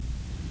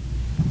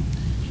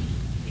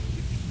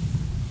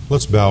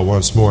Let's bow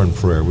once more in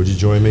prayer. Would you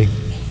join me?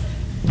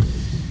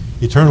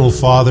 Eternal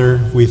Father,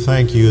 we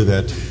thank you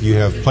that you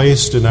have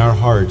placed in our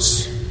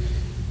hearts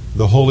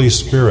the Holy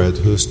Spirit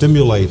who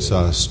stimulates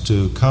us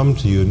to come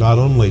to you, not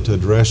only to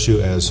address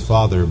you as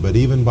Father, but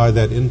even by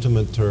that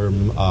intimate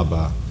term,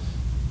 Abba,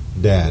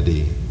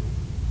 Daddy.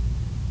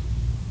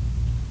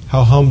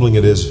 How humbling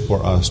it is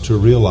for us to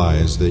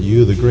realize that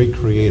you, the great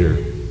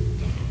Creator,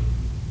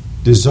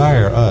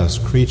 desire us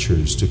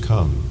creatures to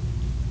come,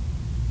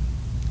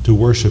 to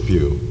worship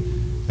you,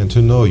 and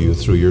to know you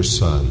through your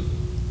Son.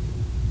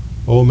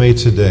 Oh, may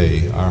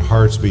today our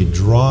hearts be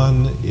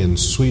drawn in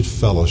sweet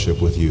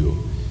fellowship with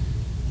you.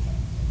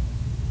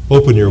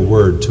 Open your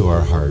word to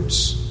our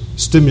hearts.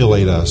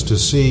 Stimulate us to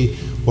see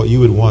what you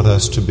would want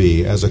us to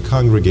be as a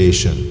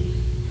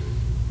congregation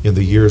in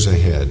the years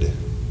ahead.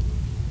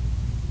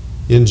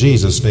 In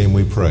Jesus' name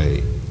we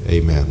pray.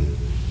 Amen.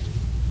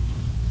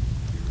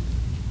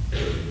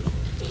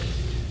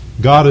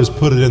 God has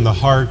put it in the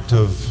heart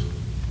of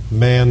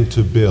man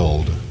to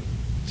build.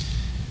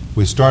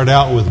 We start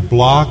out with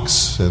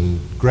blocks and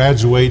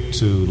graduate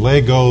to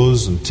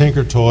Legos and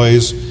Tinker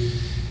Toys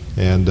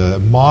and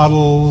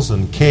models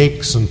and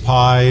cakes and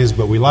pies,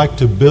 but we like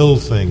to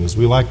build things.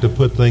 We like to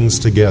put things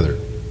together.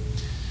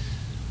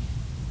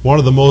 One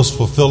of the most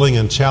fulfilling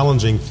and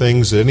challenging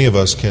things that any of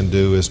us can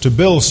do is to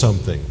build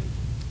something.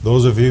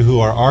 Those of you who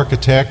are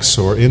architects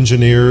or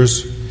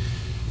engineers,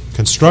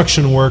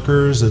 construction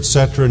workers,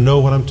 etc.,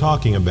 know what I'm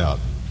talking about.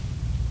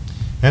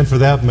 And for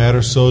that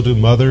matter, so do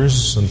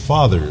mothers and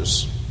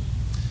fathers,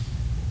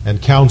 and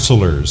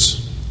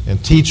counselors,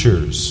 and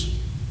teachers,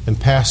 and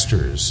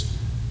pastors.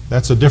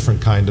 That's a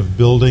different kind of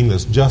building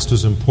that's just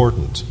as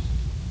important.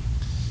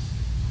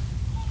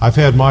 I've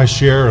had my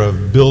share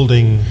of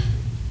building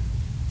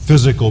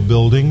physical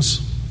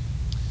buildings.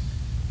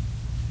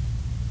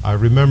 I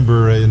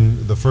remember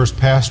in the first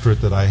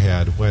pastorate that I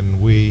had,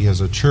 when we as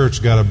a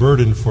church got a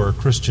burden for a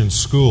Christian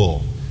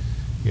school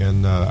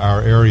in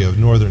our area of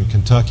northern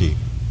Kentucky.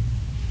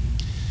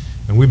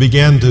 And we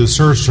began to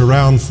search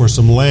around for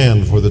some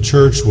land, for the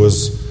church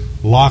was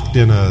locked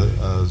in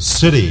a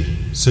city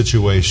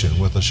situation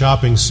with a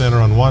shopping center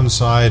on one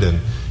side and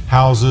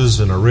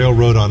houses and a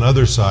railroad on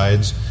other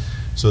sides,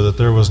 so that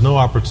there was no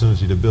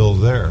opportunity to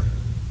build there.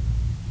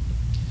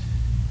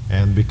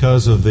 And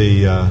because of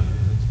the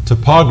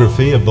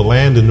topography of the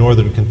land in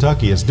northern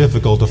Kentucky, it's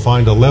difficult to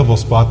find a level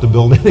spot to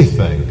build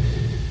anything.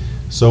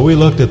 So we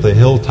looked at the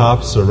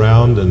hilltops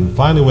around and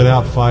finally went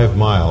out 5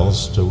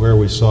 miles to where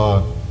we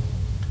saw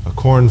a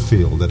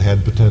cornfield that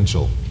had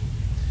potential.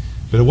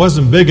 But it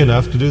wasn't big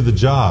enough to do the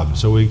job,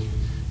 so we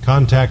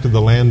contacted the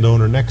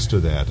landowner next to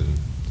that. And,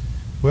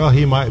 well,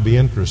 he might be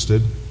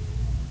interested,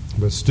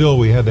 but still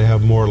we had to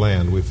have more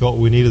land. We felt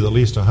we needed at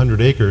least 100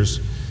 acres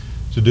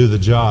to do the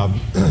job.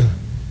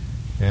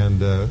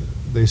 And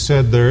they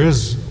said there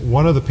is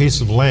one other piece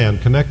of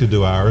land connected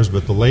to ours,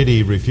 but the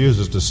lady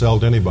refuses to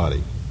sell to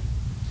anybody.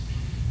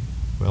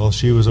 Well,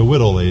 she was a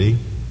widow lady,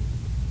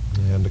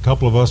 and a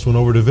couple of us went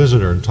over to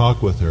visit her and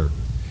talk with her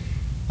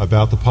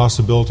about the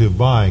possibility of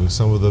buying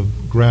some of the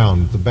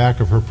ground at the back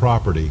of her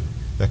property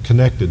that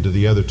connected to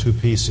the other two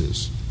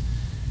pieces.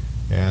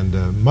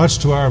 And much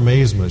to our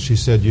amazement, she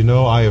said, "You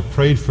know, I have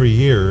prayed for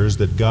years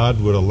that God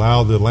would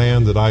allow the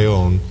land that I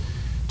own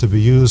to be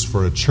used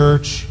for a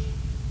church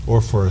or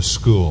for a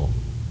school."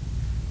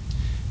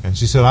 And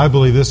she said, "I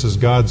believe this is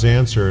God's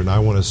answer, and I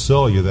want to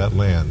sell you that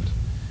land."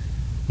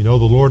 You know,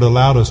 the Lord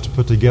allowed us to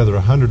put together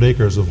 100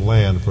 acres of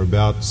land for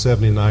about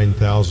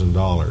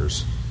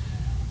 $79,000,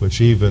 which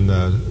even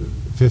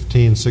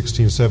 15,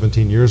 16,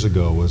 17 years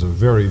ago was a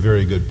very,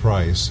 very good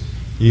price,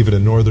 even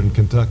in northern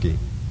Kentucky.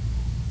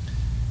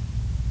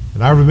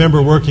 And I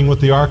remember working with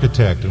the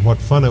architect and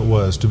what fun it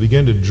was to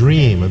begin to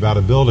dream about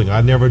a building.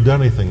 I'd never done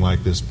anything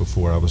like this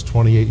before. I was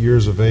 28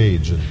 years of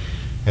age and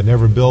had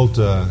never built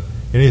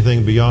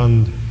anything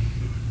beyond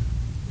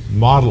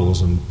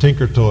models and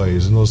Tinker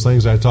Toys and those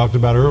things I talked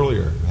about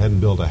earlier. I hadn't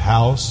built a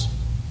house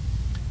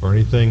or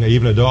anything,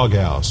 even a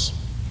doghouse.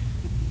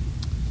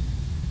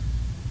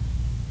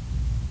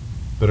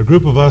 But a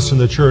group of us in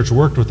the church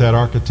worked with that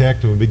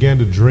architect, and we began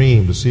to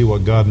dream to see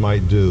what God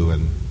might do.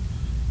 And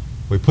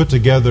we put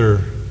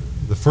together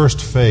the first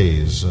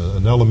phase,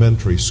 an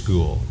elementary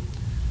school,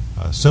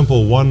 a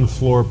simple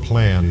one-floor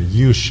plan,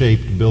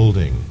 U-shaped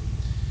building.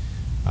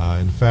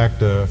 In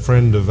fact, a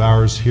friend of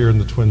ours here in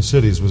the Twin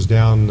Cities was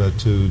down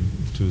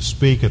to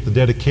speak at the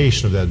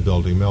dedication of that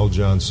building, Mel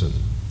Johnson.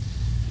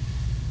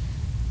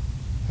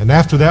 And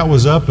after that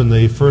was up and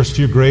the first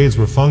few grades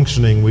were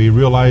functioning, we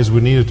realized we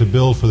needed to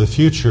build for the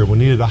future. We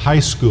needed a high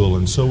school,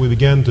 and so we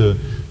began to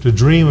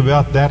dream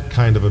about that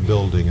kind of a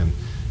building and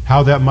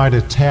how that might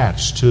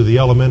attach to the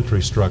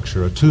elementary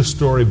structure, a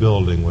 2-story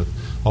building with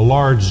a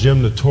large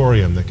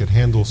gymnatorium that could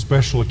handle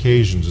special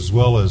occasions as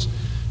well as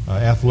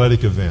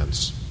athletic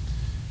events.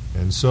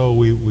 And so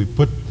we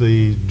put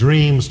the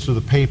dreams to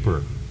the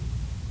paper,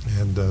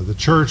 and the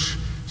church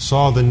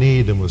saw the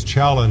need and was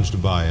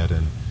challenged by it,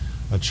 and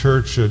a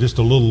church just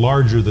a little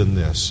larger than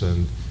this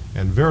and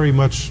very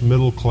much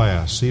middle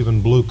class,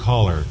 even blue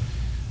collar,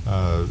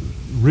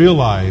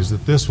 realized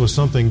that this was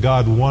something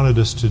God wanted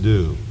us to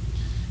do.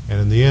 And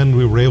in the end,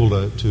 we were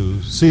able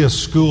to see a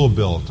school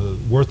built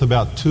worth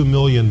about $2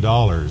 million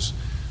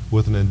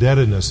with an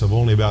indebtedness of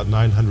only about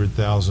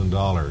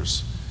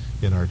 $900,000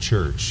 in our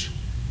church.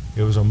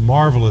 It was a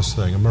marvelous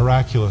thing, a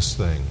miraculous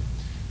thing.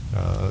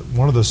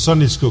 One of the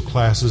Sunday school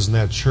classes in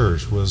that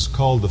church was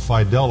called the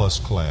Fidelis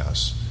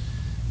class,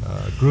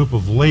 a group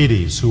of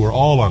ladies who were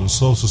all on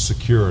Social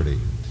Security.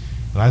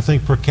 And I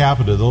think per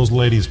capita, those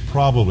ladies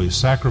probably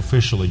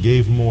sacrificially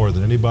gave more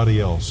than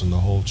anybody else in the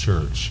whole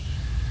church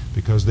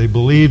because they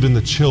believed in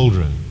the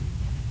children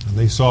and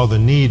they saw the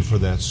need for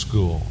that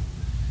school.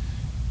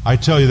 I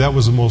tell you, that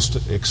was the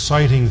most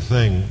exciting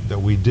thing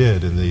that we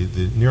did in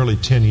the nearly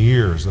 10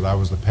 years that I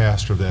was the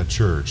pastor of that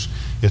church.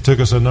 It took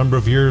us a number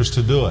of years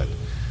to do it.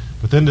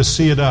 But then to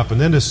see it up, and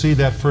then to see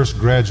that first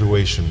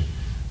graduation,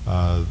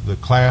 the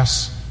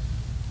class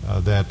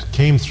that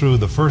came through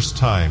the first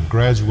time,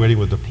 graduating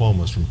with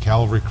diplomas from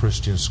Calvary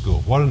Christian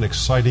School. What an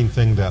exciting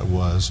thing that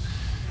was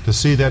to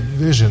see that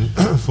vision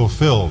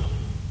fulfilled.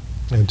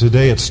 And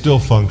today it's still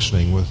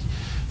functioning with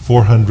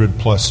 400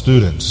 plus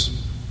students.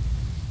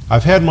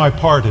 I've had my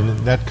part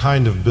in that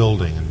kind of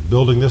building, and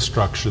building this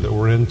structure that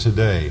we're in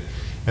today.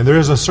 And there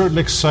is a certain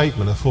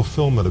excitement, a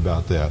fulfillment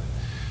about that.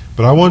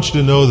 But I want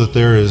you to know that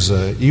there is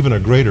even a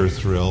greater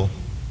thrill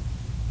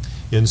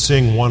in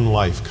seeing one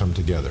life come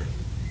together.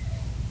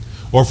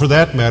 Or for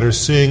that matter,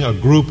 seeing a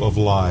group of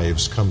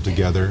lives come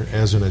together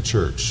as in a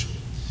church.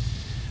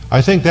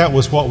 I think that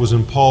was what was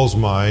in Paul's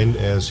mind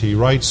as he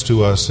writes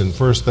to us in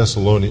 1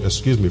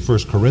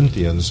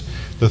 Corinthians,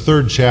 the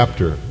 3rd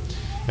chapter,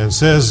 and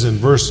says in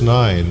verse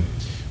 9,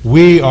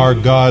 "We are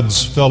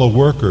God's fellow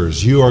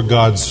workers. You are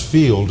God's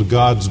field,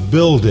 God's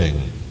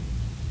building."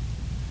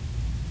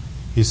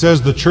 He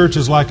says the church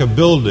is like a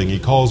building. He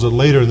calls it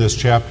later in this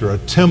chapter a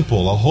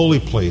temple, a holy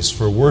place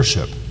for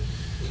worship.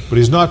 But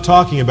he's not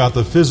talking about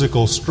the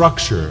physical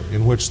structure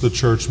in which the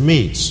church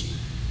meets.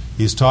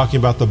 He's talking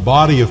about the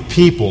body of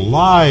people,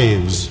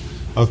 lives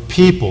of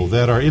people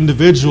that are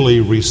individually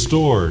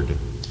restored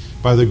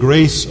by the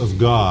grace of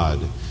God,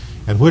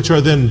 and which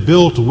are then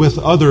built with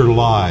other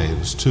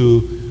lives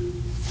to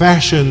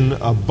fashion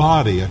a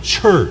body, a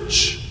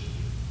church.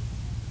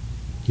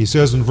 He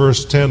says in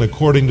verse 10,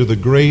 "According to the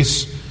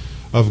grace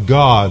of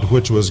God,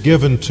 which was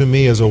given to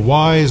me as a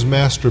wise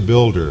master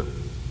builder,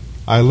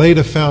 I laid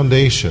a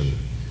foundation,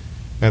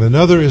 and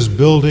another is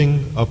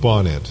building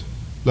upon it.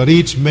 Let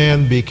each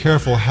man be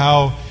careful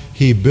how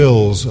he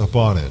builds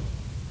upon it."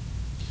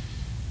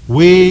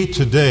 We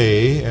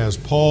today, as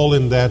Paul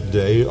in that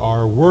day,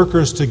 are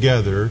workers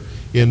together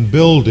in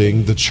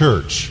building the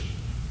church.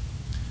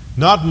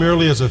 Not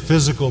merely as a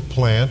physical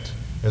plant,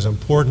 as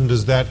important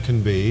as that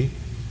can be,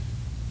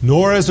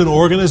 nor as an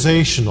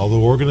organization,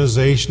 although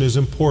organization is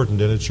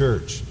important in a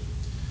church.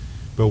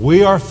 But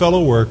we are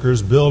fellow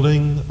workers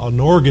building an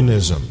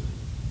organism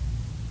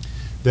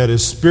that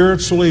is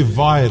spiritually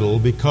vital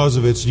because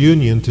of its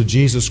union to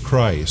Jesus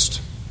Christ.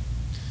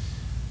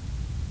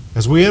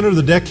 As we enter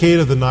the decade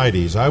of the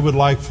 90s, I would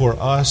like for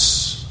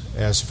us,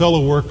 as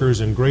fellow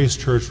workers in Grace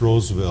Church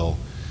Roseville,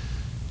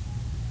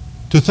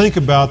 to think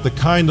about the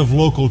kind of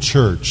local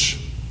church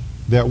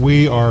that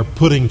we are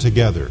putting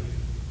together.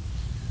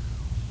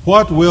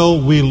 What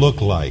will we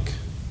look like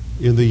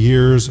in the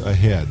years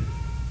ahead,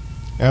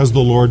 as the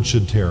Lord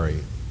should tarry?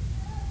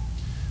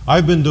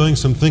 I've been doing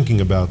some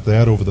thinking about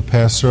that over the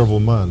past several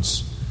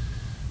months,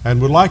 and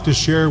would like to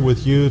share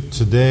with you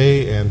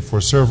today and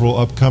for several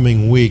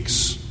upcoming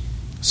weeks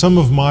some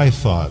of my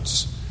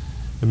thoughts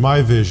and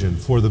my vision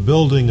for the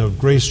building of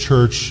Grace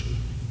Church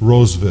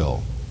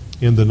Roseville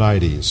in the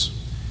 90s.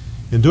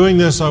 In doing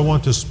this, I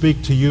want to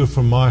speak to you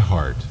from my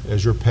heart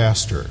as your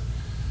pastor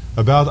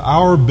about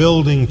our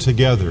building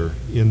together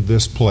in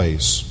this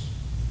place.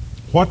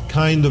 What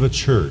kind of a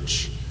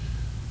church?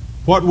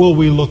 What will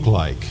we look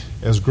like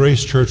as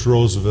Grace Church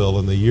Roseville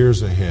in the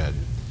years ahead?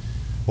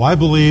 Well, I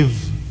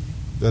believe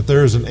that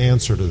there is an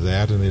answer to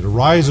that, and it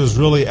arises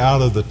really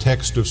out of the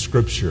text of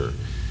Scripture.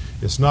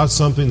 It's not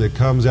something that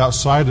comes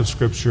outside of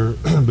Scripture,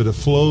 but it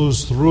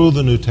flows through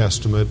the New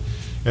Testament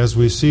as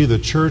we see the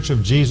Church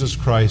of Jesus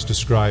Christ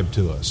described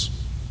to us.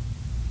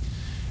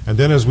 And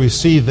then as we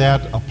see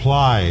that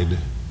applied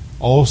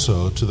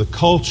also to the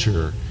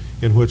culture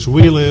in which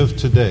we live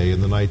today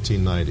in the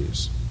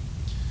 1990s.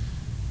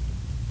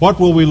 What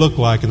will we look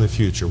like in the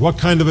future? What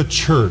kind of a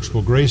church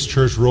will Grace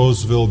Church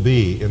Roseville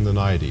be in the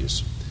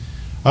 90s?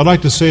 I'd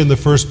like to say in the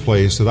first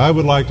place that I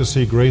would like to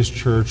see Grace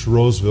Church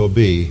Roseville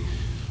be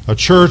a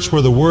church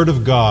where the Word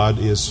of God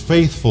is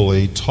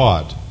faithfully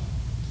taught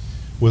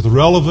with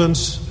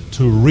relevance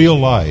to real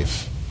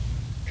life,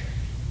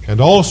 and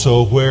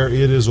also where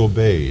it is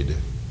obeyed.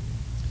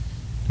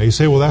 Now you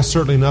say, well, that's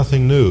certainly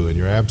nothing new, and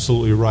you're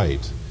absolutely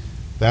right.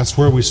 That's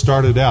where we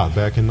started out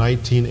back in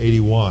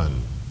 1981.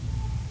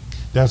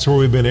 That's where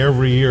we've been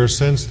every year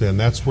since then.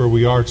 That's where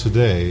we are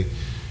today.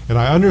 And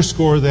I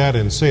underscore that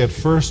and say it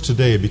first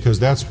today because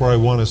that's where I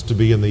want us to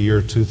be in the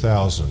year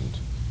 2000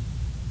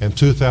 and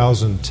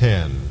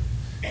 2010.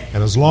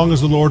 and as long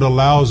as the Lord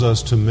allows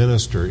us to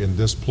minister in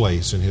this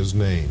place in His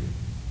name.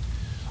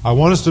 I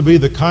want us to be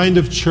the kind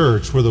of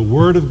church where the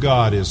Word of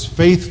God is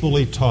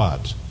faithfully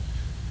taught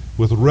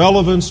with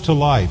relevance to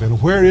life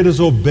and where it is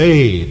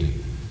obeyed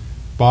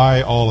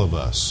by all of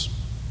us.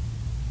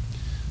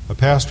 A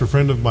pastor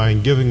friend of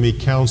mine giving me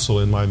counsel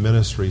in my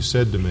ministry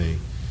said to me,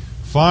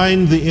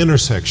 "Find the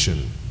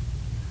intersection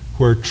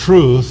where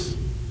truth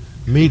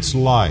meets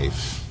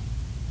life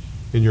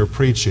in your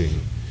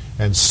preaching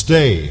and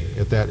stay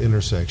at that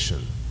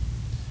intersection."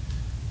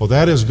 Well,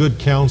 that is good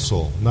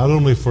counsel, not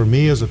only for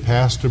me as a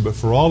pastor, but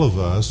for all of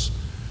us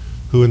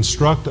who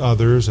instruct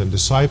others and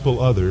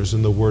disciple others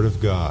in the Word of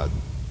God.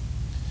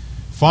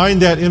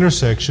 Find that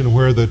intersection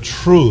where the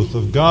truth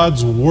of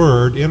God's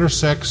Word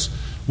intersects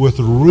with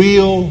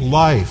real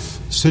life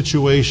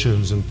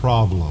situations and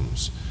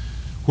problems,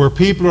 where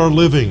people are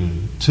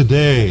living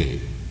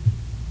today,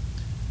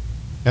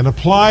 and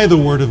apply the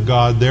Word of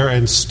God there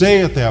and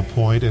stay at that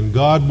point, and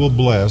God will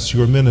bless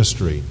your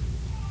ministry.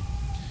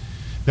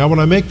 Now, when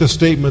I make the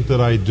statement that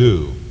I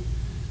do,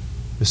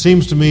 it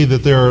seems to me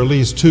that there are at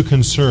least two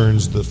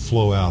concerns that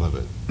flow out of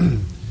it.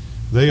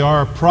 They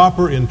are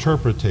proper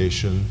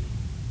interpretation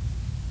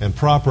and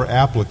proper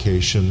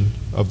application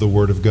of the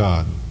Word of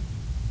God.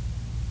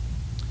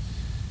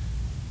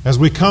 As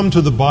we come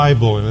to the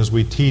Bible and as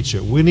we teach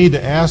it, we need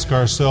to ask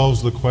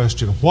ourselves the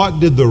question, what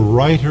did the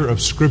writer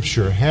of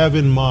Scripture have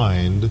in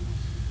mind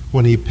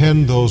when he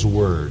penned those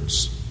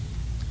words?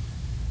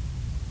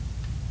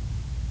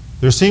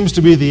 There seems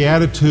to be the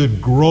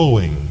attitude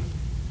growing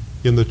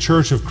in the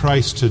Church of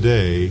Christ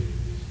today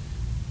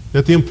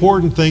that the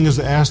important thing is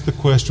to ask the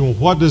question, well,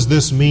 what does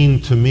this mean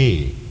to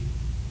me?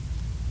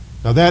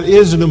 Now, that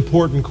is an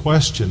important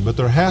question, but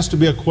there has to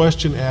be a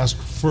question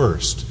asked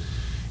first,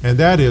 and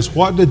that is,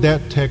 what did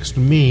that text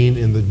mean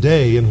in the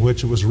day in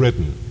which it was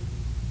written?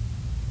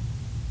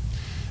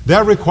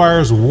 That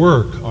requires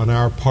work on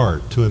our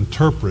part to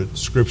interpret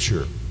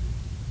Scripture.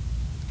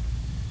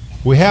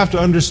 We have to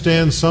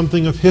understand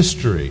something of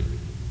history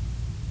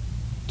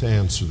to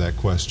answer that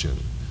question.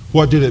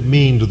 What did it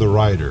mean to the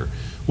writer?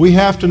 We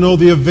have to know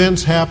the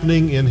events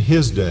happening in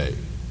his day.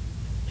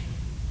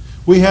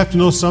 We have to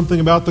know something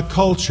about the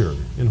culture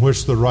in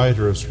which the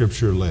writer of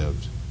Scripture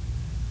lived.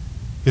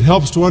 It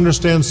helps to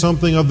understand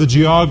something of the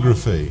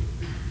geography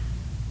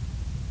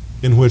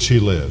in which he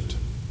lived.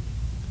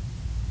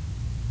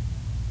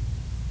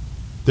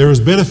 There is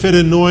benefit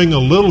in knowing a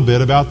little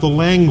bit about the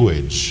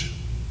language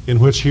in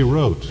which he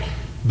wrote,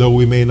 though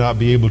we may not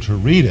be able to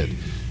read it,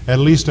 at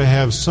least to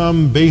have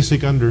some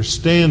basic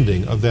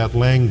understanding of that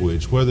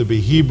language, whether it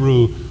be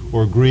Hebrew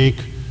or Greek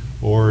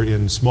or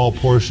in small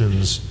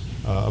portions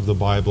of the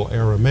Bible,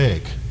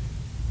 Aramaic.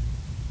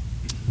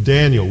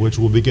 Daniel, which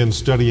we'll begin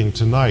studying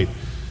tonight,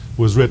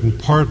 was written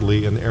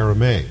partly in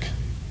Aramaic.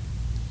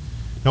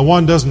 Now,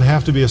 one doesn't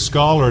have to be a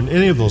scholar in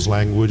any of those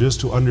languages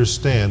to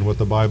understand what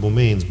the Bible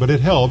means, but it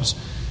helps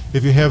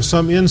if you have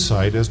some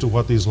insight as to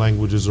what these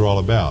languages are all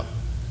about.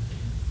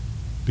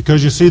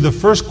 Because you see, the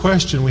first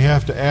question we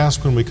have to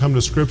ask when we come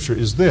to Scripture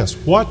is this: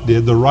 what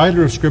did the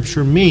writer of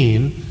Scripture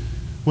mean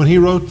when he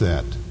wrote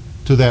that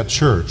to that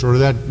church or to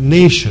that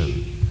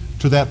nation,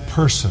 to that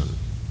person?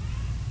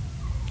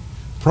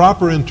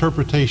 Proper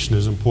interpretation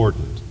is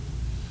important.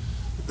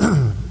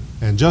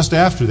 And just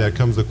after that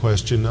comes the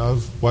question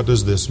of, what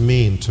does this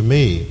mean to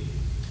me?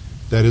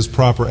 That is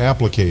proper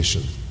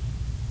application.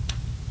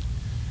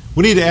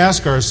 We need to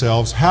ask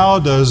ourselves, how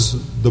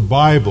does the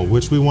Bible,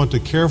 which we want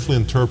to carefully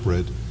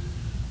interpret,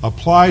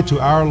 apply to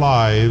our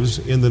lives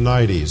in the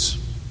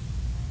 90s?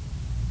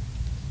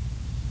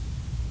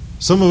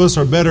 Some of us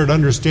are better at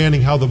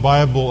understanding how the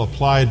Bible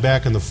applied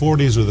back in the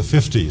 40s or the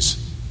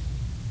 50s.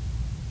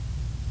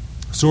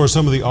 So are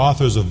some of the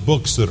authors of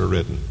books that are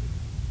written.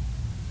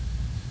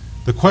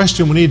 The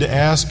question we need to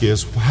ask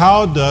is,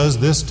 how does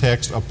this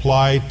text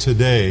apply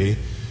today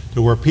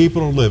to where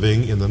people are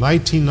living in the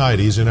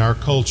 1990s in our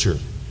culture?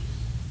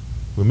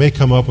 We may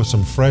come up with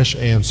some fresh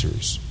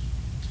answers.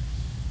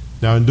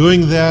 Now, in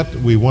doing that,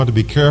 we want to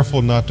be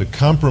careful not to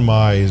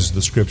compromise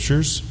the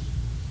Scriptures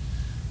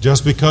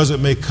just because it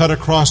may cut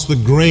across the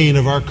grain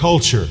of our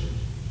culture.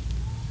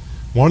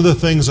 One of the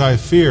things I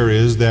fear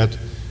is that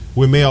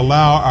we may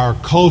allow our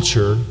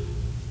culture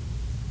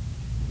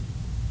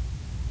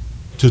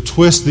to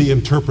twist the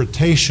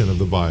interpretation of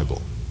the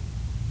Bible.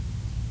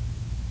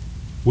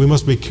 We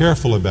must be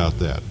careful about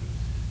that.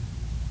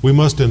 We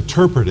must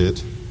interpret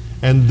it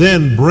and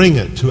then bring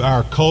it to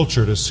our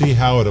culture to see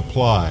how it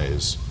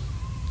applies.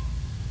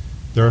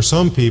 There are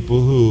some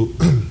people who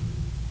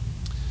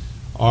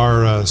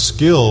are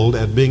skilled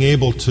at being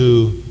able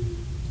to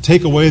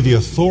take away the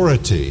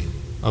authority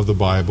of the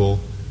Bible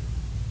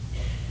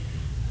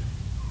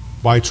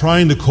by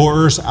trying to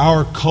coerce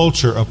our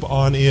culture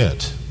upon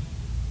it.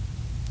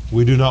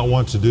 We do not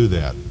want to do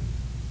that.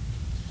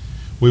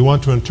 We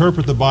want to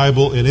interpret the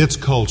Bible in its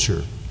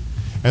culture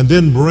and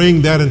then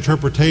bring that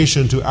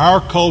interpretation to our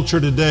culture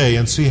today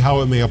and see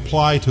how it may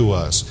apply to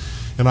us.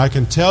 And I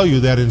can tell you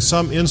that in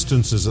some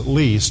instances at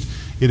least,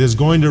 it is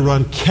going to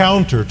run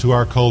counter to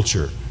our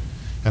culture.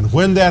 And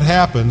when that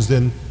happens,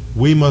 then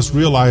we must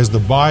realize the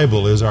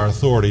Bible is our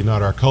authority,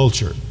 not our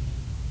culture.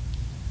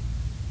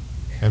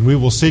 And we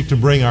will seek to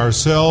bring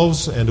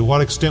ourselves, and to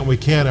what extent we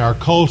can, our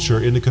culture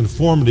into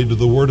conformity to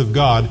the Word of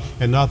God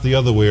and not the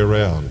other way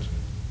around.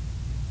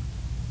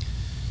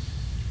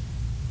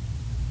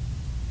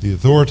 The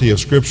authority of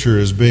Scripture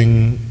is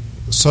being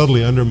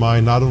subtly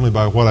undermined not only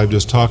by what I've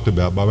just talked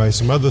about, but by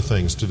some other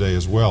things today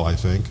as well, I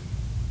think.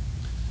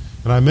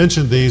 And I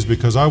mentioned these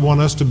because I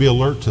want us to be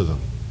alert to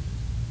them.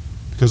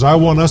 Because I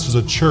want us as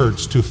a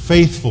church to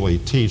faithfully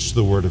teach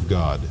the Word of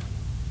God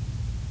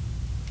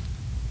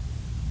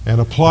and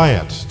apply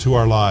it to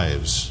our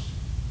lives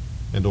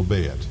and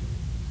obey it.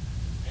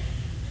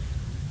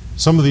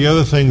 Some of the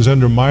other things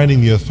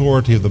undermining the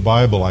authority of the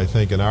Bible, I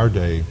think, in our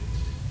day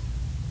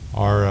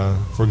are,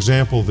 for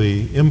example,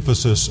 the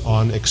emphasis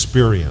on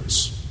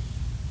experience.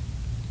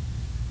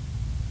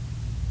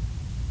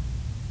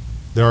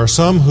 There are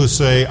some who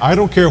say, I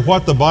don't care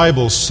what the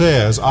Bible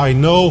says, I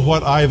know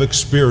what I've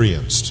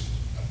experienced.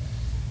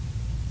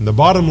 And the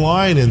bottom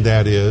line in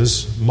that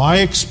is, my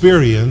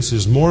experience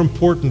is more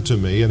important to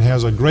me and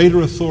has a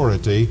greater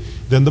authority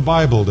than the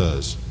Bible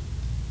does.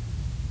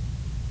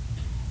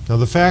 Now,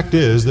 the fact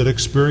is that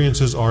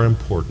experiences are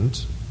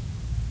important.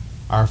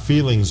 Our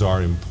feelings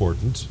are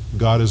important.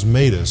 God has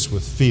made us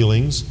with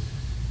feelings.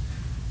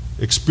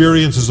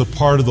 Experience is a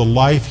part of the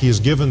life He has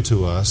given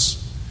to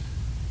us.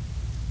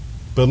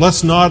 But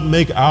let's not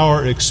make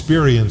our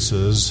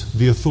experiences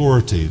the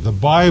authority. The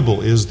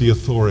Bible is the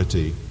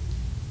authority.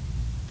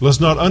 Let's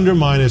not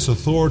undermine its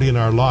authority in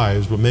our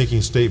lives by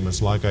making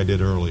statements like I did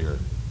earlier.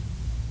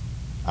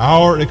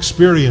 Our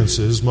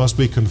experiences must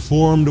be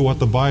conformed to what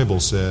the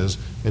Bible says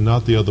and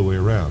not the other way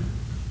around.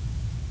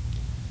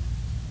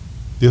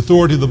 The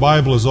authority of the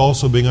Bible is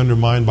also being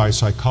undermined by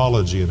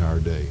psychology in our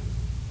day.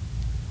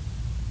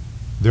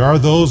 There are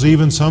those,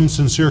 even some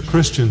sincere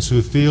Christians,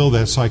 who feel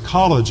that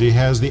psychology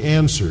has the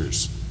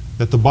answers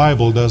that the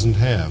Bible doesn't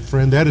have.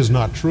 Friend, that is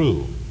not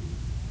true.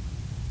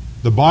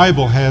 The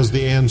Bible has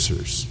the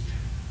answers.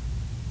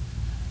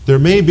 There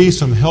may be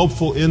some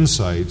helpful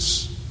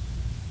insights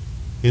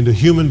into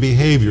human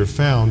behavior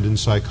found in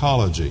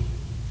psychology.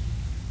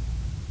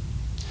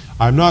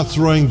 I'm not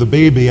throwing the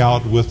baby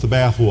out with the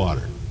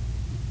bathwater.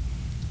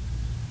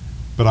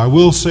 But I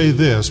will say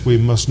this, we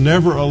must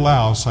never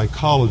allow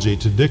psychology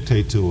to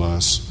dictate to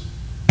us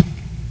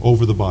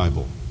over the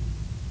Bible.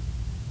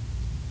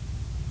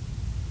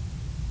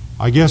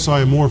 I guess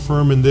I am more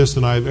firm in this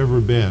than I've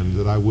ever been,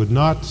 that I would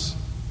not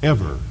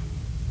ever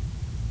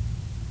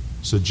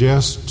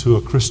suggest to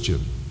a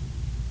Christian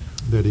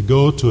that he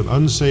go to an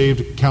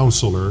unsaved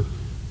counselor,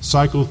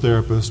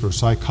 psychotherapist, or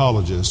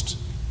psychologist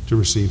to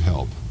receive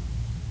help.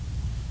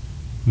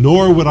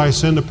 Nor would I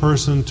send a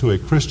person to a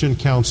Christian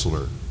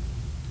counselor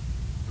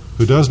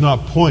who does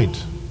not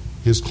point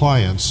his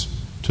clients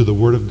to the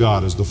Word of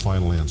God as the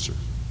final answer.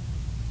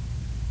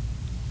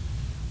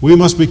 We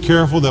must be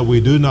careful that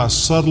we do not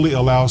subtly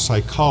allow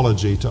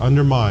psychology to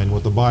undermine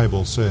what the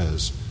Bible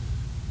says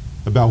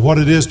about what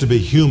it is to be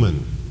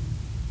human,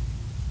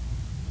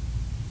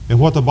 and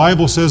what the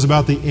Bible says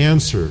about the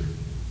answer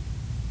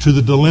to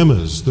the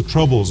dilemmas, the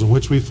troubles in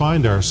which we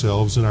find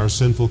ourselves in our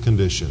sinful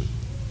condition.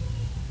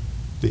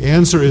 The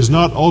answer is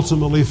not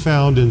ultimately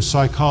found in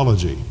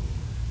psychology.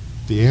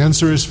 The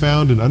answer is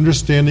found in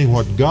understanding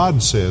what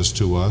God says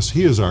to us.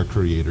 He is our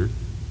Creator.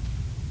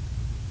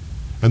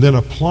 And then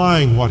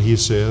applying what He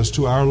says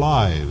to our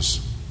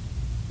lives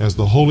as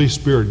the Holy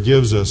Spirit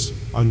gives us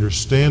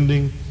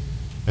understanding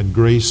and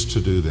grace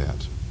to do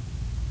that.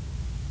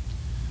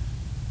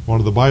 One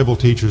of the Bible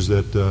teachers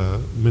that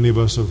many of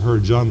us have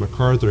heard, John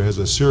MacArthur, has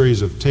a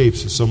series of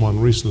tapes that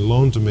someone recently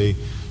loaned to me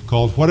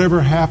called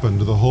Whatever Happened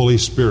to the Holy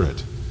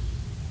Spirit.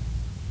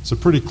 It's a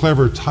pretty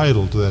clever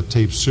title to that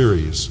tape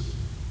series,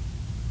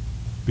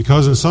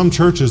 because in some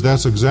churches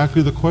that's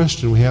exactly the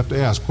question we have to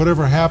ask.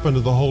 Whatever happened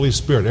to the Holy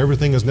Spirit?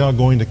 Everything is now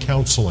going to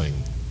counseling.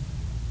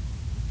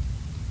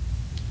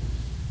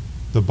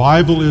 The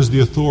Bible is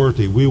the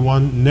authority we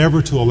want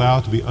never to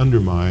allow to be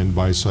undermined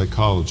by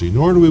psychology,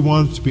 nor do we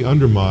want it to be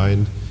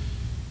undermined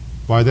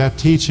by that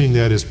teaching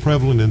that is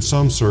prevalent in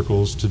some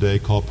circles today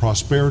called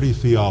prosperity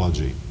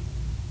theology,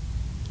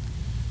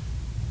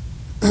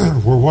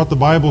 where what the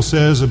Bible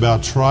says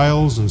about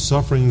trials and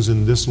sufferings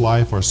in this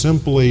life are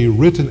simply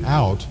written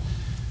out,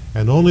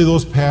 and only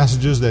those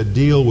passages that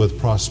deal with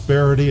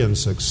prosperity and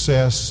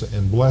success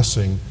and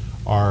blessing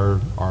are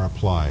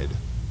applied,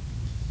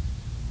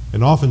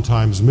 and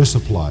oftentimes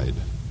misapplied.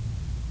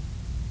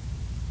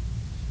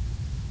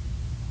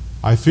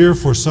 I fear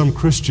for some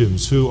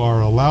Christians who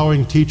are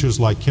allowing teachers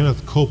like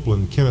Kenneth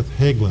Copeland, Kenneth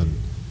Hagin,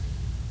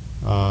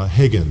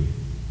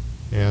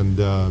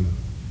 and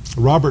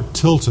Robert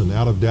Tilton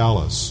out of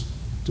Dallas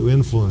to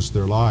influence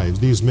their lives.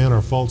 These men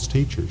are false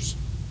teachers.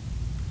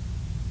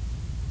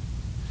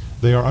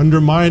 They are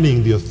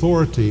undermining the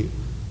authority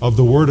of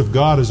the Word of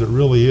God as it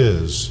really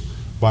is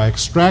by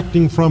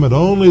extracting from it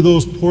only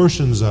those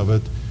portions of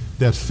it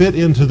that fit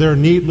into their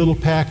neat little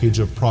package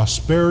of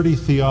prosperity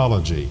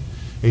theology.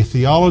 a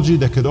theology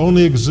that could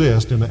only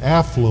exist in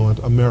affluent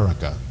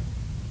America.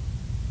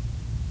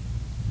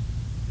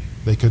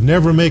 They could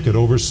never make it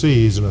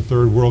overseas in a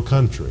third world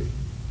country.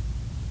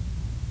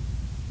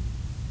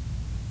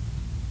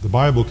 The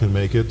Bible can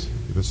make it,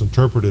 if it's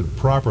interpreted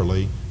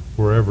properly,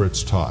 wherever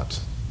it's taught.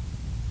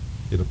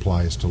 It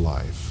applies to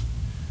life.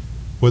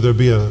 Whether it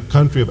be a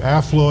country of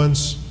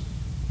affluence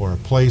or a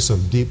place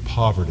of deep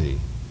poverty,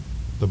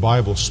 the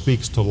Bible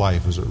speaks to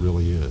life as it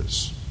really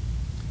is.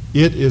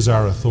 It is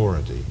our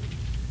authority.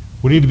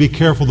 We need to be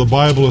careful the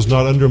Bible is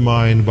not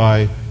undermined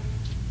by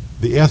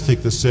the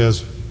ethic that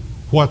says,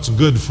 what's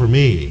good for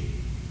me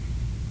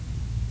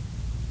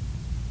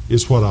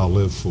is what I'll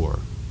live for.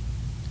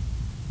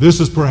 This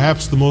is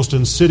perhaps the most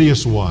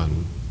insidious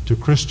one to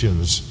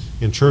Christians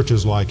in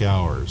churches like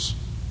ours.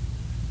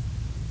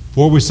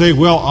 For we say,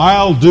 well,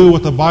 I'll do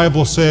what the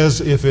Bible says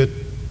if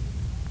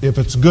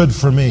it's good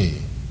for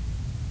me.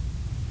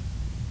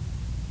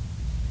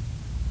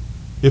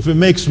 If it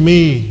makes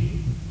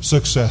me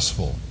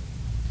successful.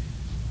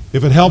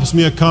 If it helps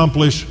me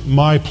accomplish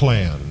my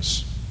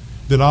plans,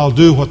 then I'll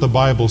do what the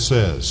Bible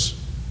says.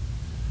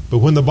 But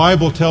when the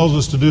Bible tells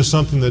us to do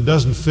something that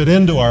doesn't fit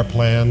into our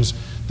plans,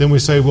 then we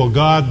say, well,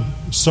 God,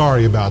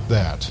 sorry about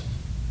that.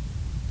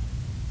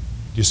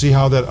 Do you see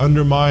how that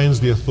undermines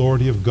the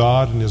authority of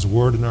God and His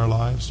Word in our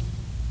lives?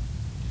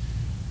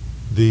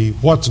 The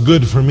what's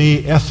good for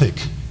me ethic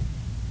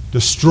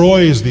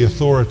destroys the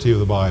authority of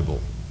the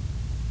Bible.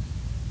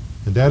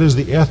 And that is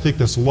the ethic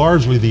that's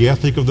largely the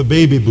ethic of the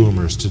baby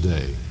boomers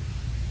today.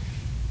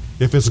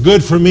 If it's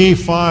good for me,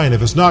 fine.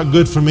 If it's not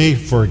good for me,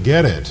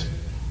 forget it.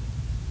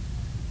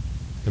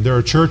 And there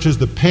are churches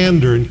that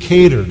pander and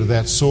cater to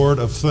that sort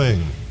of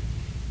thing.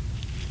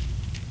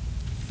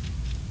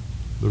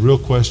 The real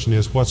question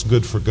is, what's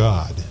good for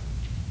God?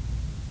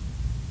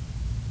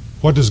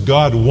 What does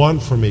God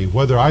want for me?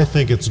 Whether I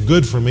think it's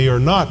good for me or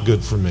not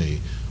good for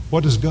me.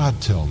 What does God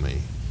tell me?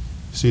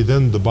 See,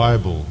 then the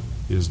Bible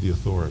is the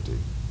authority.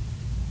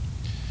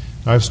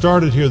 Now, I've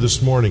started here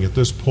this morning at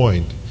this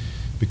point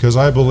because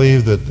I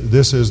believe that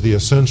this is the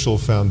essential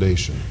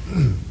foundation.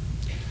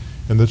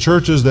 And the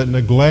churches that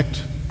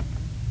neglect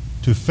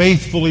to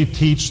faithfully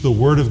teach the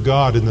Word of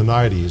God in the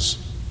 90s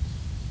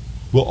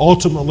will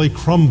ultimately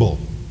crumble.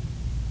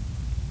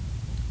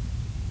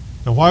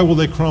 Now, why will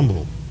they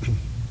crumble?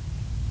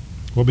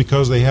 Well,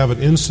 because they have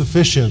an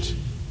insufficient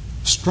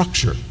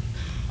structure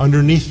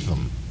underneath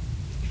them.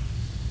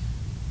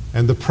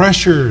 And the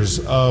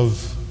pressures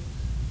of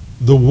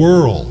the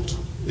world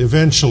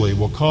eventually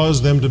will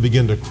cause them to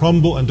begin to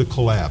crumble and to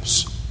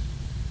collapse.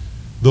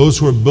 Those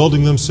who are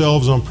building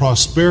themselves on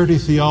prosperity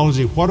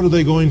theology, what are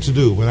they going to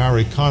do when our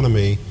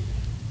economy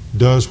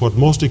does what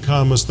most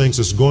economists think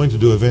it's going to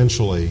do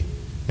eventually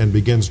and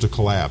begins to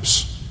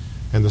collapse?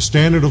 And the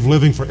standard of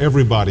living for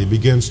everybody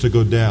begins to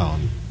go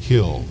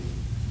downhill,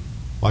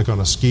 like on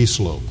a ski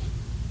slope.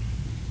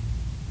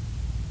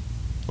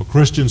 Well,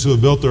 Christians who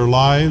have built their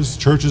lives,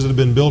 churches that have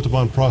been built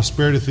upon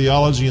prosperity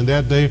theology in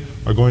that day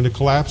are going to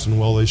collapse, and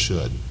well, they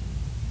should.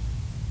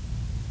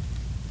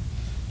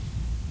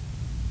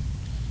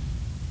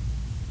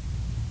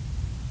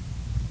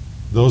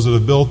 Those that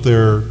have built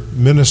their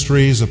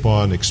ministries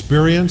upon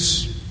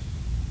experience,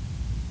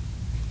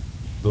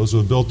 those who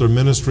have built their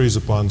ministries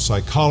upon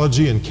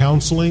psychology and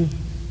counseling,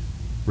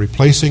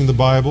 replacing the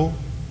Bible,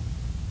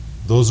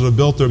 those that have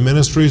built their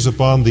ministries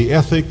upon the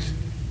ethic,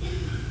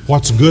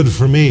 what's good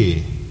for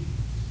me,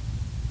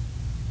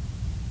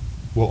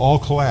 will all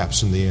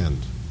collapse in the end.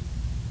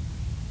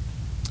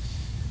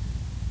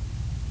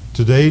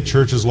 Today,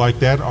 churches like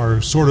that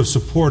are sort of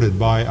supported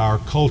by our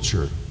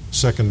culture,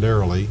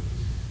 secondarily,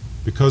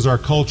 because our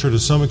culture to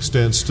some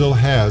extent still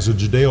has a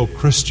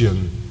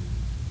Judeo-Christian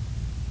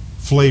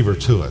flavor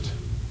to it.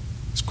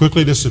 It's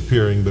quickly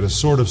disappearing, but it's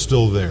sort of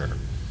still there.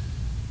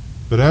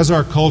 But as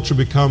our culture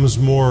becomes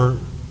more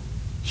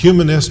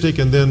humanistic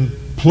and then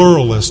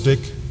pluralistic,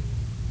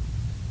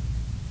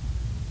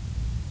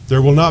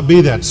 there will not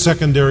be that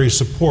secondary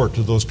support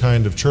to those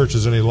kind of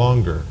churches any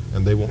longer,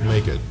 and they won't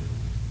make it.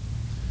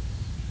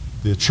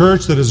 The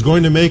church that is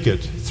going to make it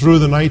through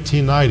the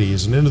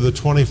 1990s and into the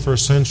 21st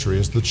century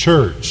is the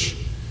church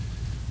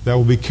that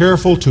will be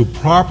careful to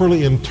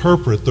properly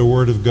interpret the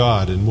Word of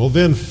God and will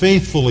then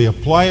faithfully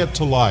apply it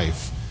to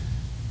life,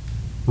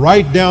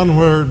 right down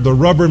where the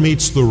rubber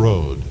meets the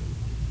road.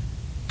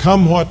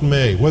 Come what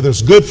may, whether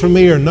it's good for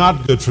me or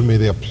not good for me,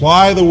 they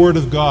apply the Word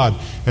of God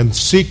and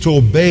seek to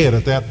obey it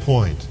at that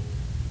point.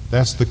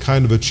 That's the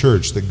kind of a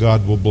church that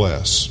God will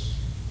bless.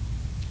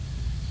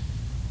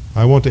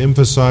 I want to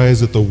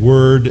emphasize that the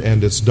Word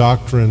and its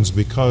doctrines,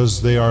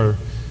 because they are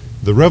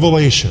the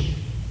revelation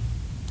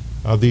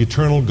of the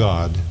eternal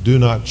God, do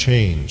not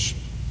change.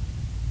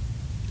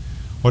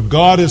 What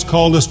God has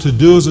called us to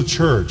do as a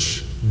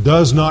church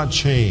does not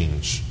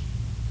change.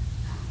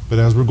 But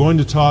as we're going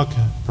to talk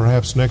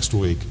perhaps next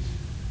week,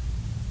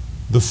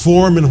 the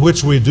form in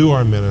which we do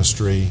our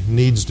ministry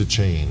needs to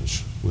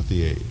change with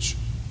the age.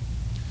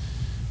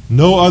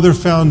 No other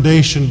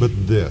foundation but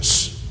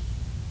this.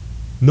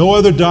 No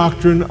other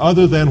doctrine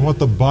other than what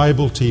the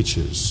Bible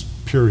teaches.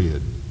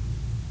 period.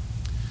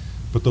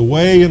 But the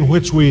way in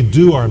which we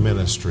do our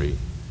ministry,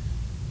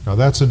 now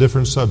that's a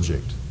different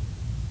subject.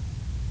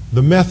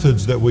 The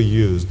methods that we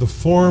use, the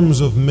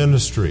forms of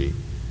ministry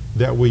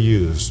that we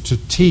use to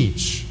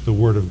teach the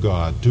Word of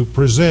God, to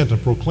present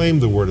and proclaim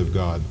the Word of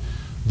God,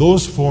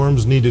 those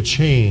forms need to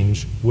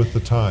change with the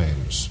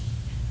times.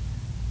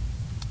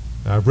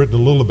 Now, I've written a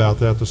little about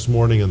that this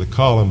morning in the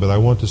column, but I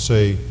want to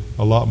say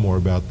a lot more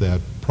about that,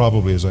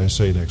 probably as I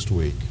say next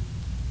week.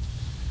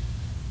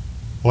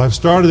 Well, I've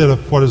started at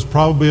what is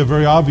probably a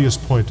very obvious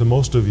point to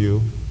most of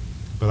you,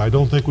 but I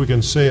don't think we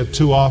can say it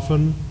too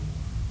often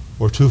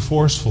or too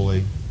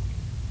forcefully.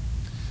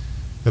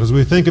 That as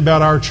we think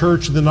about our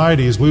church in the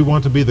 90s, we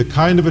want to be the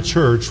kind of a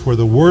church where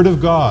the Word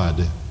of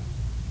God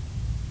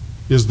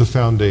is the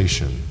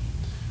foundation,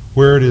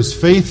 where it is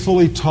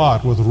faithfully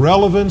taught with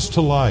relevance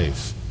to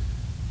life,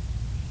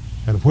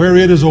 and where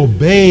it is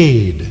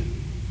obeyed,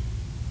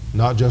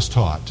 not just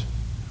taught,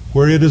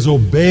 where it is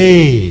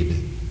obeyed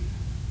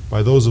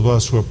by those of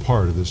us who are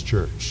part of this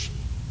church.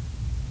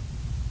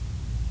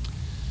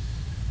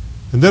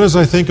 And then as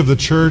I think of the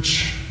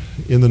church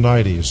in the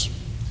 90s,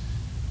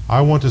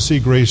 I want to see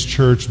Grace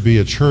Church be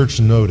a church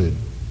noted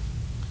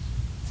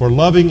for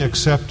loving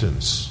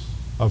acceptance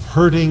of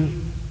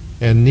hurting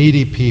and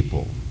needy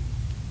people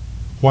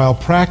while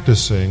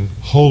practicing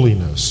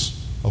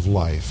holiness of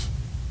life.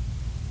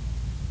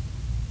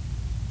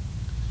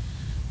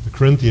 The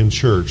Corinthian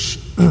church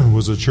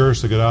was a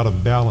church that got out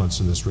of balance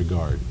in this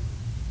regard.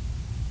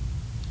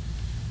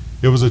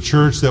 It was a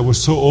church that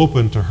was so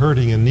open to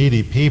hurting and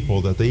needy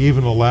people that they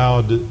even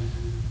allowed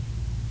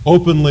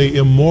openly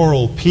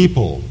immoral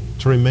people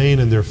to remain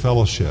in their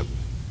fellowship.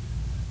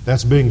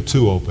 That's being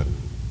too open.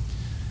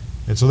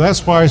 And so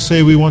that's why I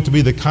say we want to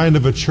be the kind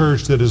of a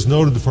church that is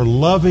noted for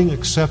loving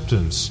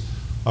acceptance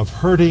of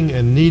hurting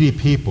and needy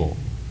people,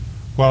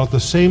 while at the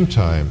same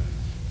time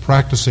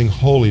practicing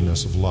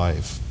holiness of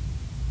life.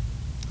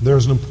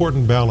 There's an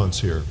important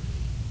balance here,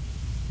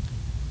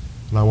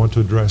 and I want to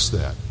address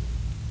that.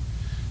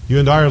 You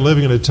and I are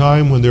living in a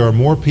time when there are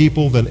more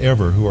people than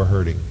ever who are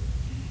hurting.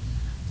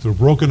 Through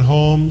broken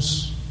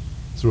homes,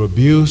 through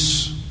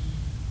abuse,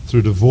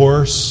 through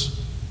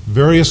divorce,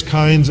 various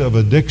kinds of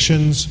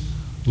addictions,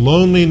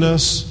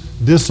 loneliness,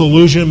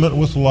 disillusionment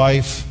with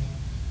life.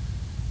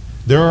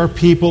 There are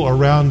people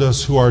around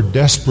us who are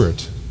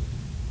desperate,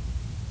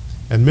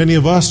 and many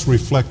of us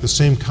reflect the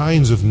same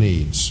kinds of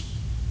needs.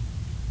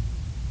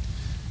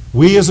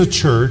 We as a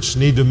church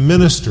need to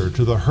minister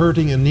to the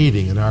hurting and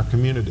needing in our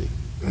community.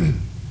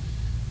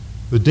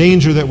 The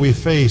danger that we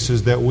face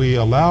is that we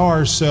allow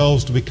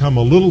ourselves to become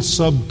a little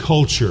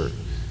subculture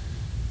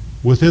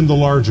within the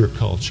larger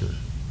culture.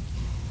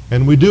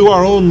 And we do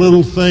our own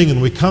little thing,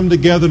 and we come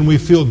together and we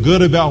feel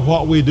good about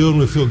what we do, and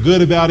we feel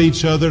good about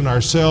each other and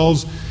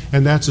ourselves,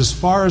 and that's as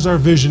far as our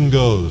vision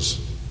goes.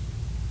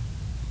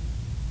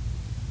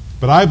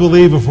 But I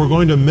believe if we're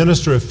going to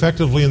minister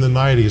effectively in the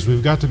 90s,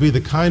 we've got to be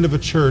the kind of a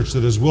church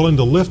that is willing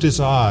to lift its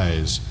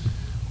eyes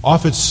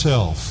off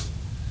itself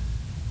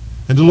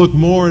and to look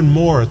more and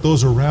more at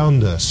those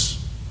around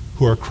us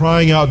who are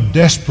crying out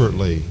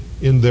desperately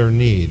in their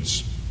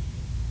needs.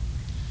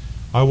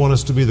 I want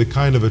us to be the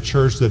kind of a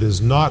church that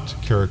is not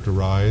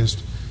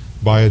characterized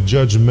by a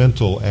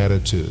judgmental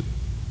attitude.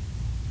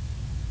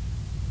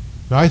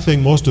 Now, I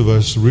think most of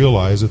us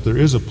realize that there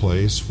is a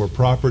place for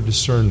proper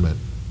discernment.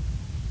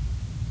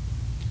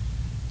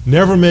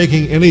 Never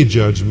making any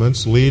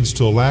judgments leads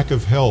to a lack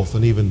of health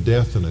and even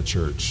death in a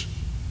church.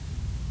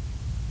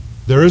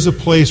 There is a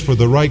place for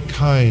the right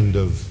kind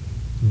of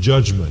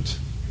judgment.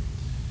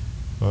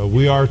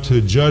 We are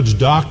to judge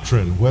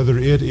doctrine, whether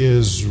it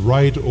is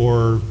right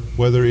or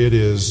whether it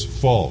is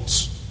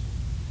false.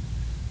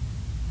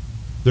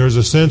 There's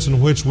a sense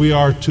in which we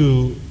are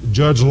to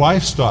judge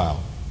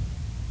lifestyle.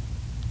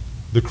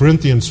 The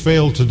Corinthians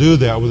failed to do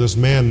that with this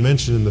man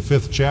mentioned in the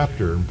 5th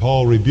chapter, and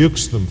Paul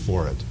rebukes them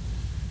for it.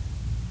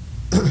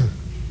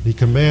 He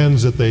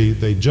commands that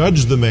they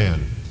judge the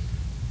man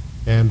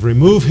and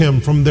remove him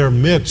from their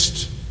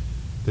midst,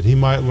 that he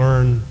might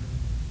learn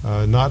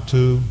not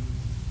to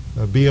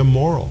be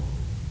immoral.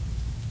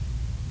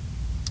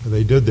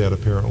 They did that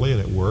apparently,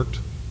 and it worked.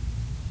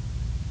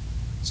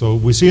 So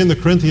we see in the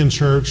Corinthian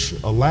church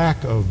a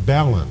lack of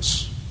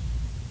balance.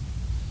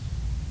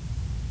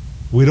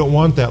 We don't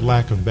want that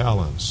lack of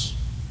balance.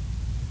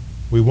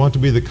 We want to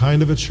be the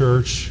kind of a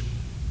church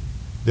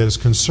that is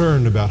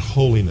concerned about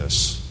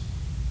holiness.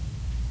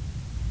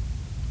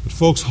 But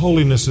folks,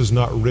 holiness is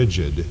not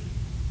rigid.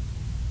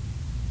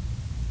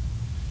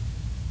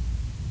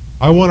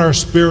 I want our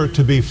spirit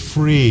to be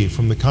free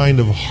from the kind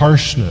of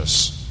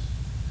harshness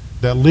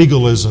that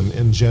legalism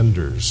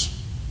engenders.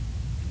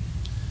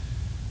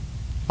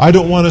 I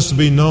don't want us to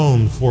be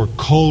known for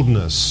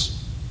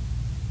coldness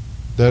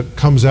that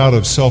comes out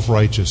of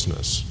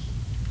self-righteousness.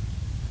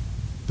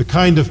 The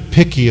kind of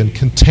picky and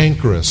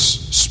cantankerous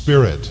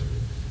spirit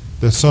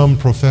that some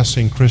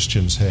professing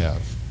Christians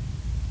have.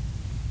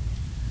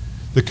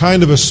 The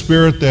kind of a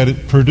spirit that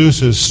it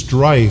produces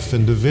strife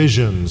and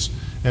divisions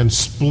and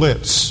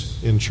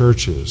splits in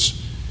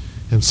churches.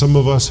 and some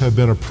of us have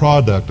been a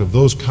product of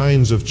those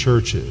kinds of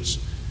churches,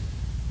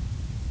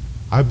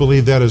 I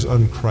believe that is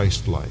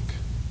un-Christ-like.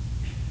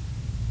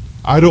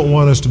 I don't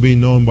want us to be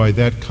known by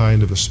that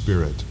kind of a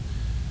spirit.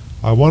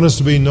 I want us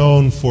to be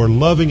known for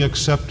loving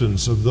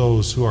acceptance of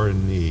those who are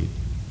in need.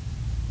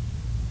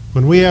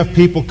 When we have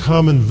people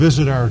come and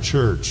visit our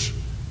church,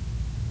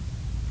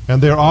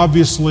 and they're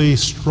obviously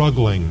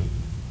struggling,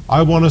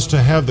 I want us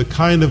to have the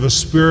kind of a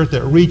spirit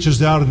that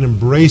reaches out and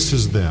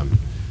embraces them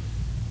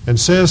and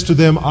says to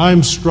them,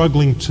 I'm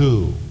struggling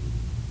too.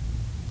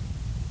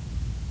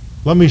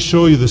 Let me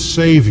show you the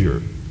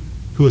Savior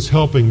who is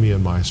helping me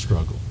in my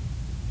struggle.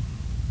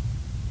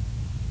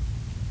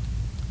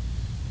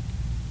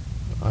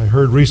 I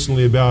heard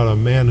recently about a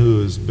man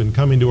who has been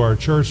coming to our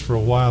church for a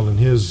while, and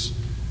his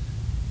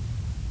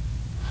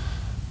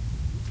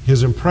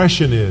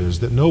impression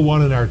is that no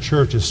one in our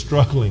church is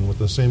struggling with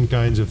the same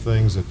kinds of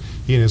things that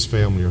he and his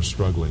family are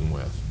struggling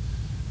with.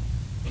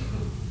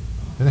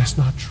 And that's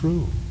not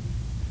true.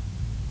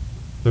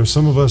 There's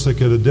some of us that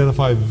could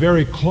identify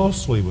very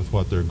closely with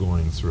what they're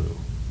going through.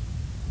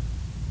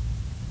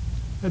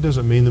 That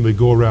doesn't mean that we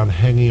go around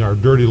hanging our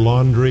dirty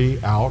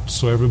laundry out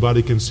so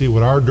everybody can see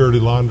what our dirty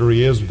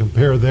laundry is and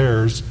compare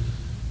theirs.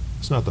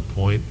 That's not the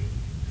point.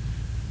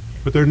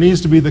 But there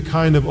needs to be the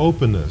kind of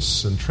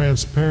openness and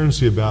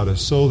transparency about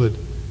us so that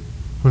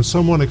when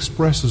someone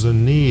expresses a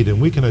need and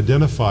we can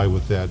identify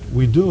with that,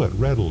 we do it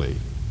readily.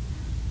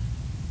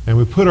 And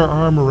we put our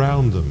arm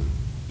around them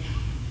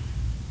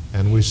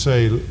and we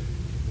say,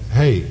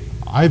 hey,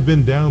 I've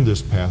been down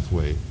this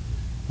pathway.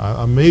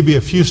 I'm maybe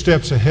a few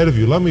steps ahead of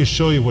you. Let me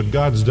show you what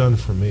God's done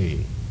for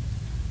me.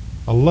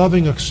 A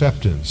loving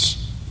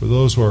acceptance for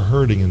those who are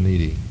hurting and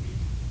needy.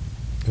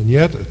 And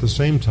yet, at the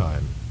same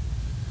time,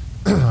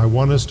 I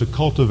want us to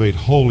cultivate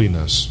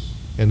holiness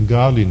and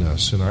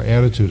godliness in our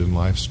attitude and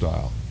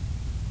lifestyle.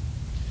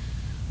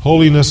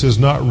 Holiness is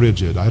not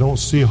rigid. I don't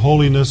see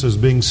holiness as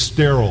being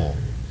sterile.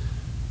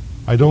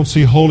 I don't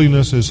see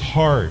holiness as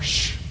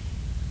harsh.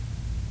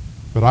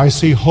 But I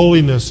see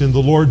holiness in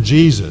the Lord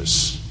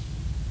Jesus.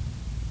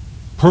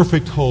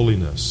 Perfect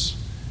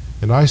holiness.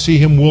 And I see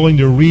Him willing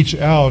to reach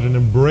out and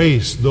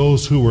embrace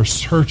those who were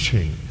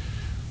searching,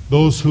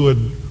 those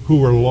who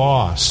were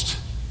lost.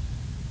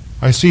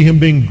 I see Him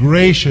being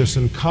gracious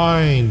and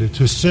kind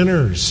to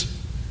sinners.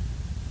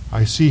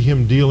 I see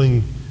Him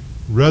dealing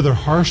rather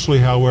harshly,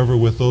 however,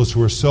 with those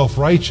who are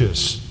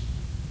self-righteous,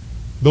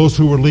 those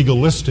who were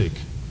legalistic,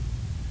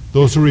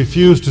 those who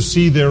refused to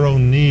see their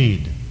own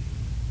need.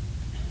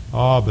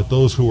 But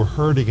those who were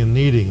hurting and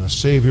needing, the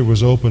Savior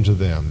was open to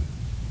them.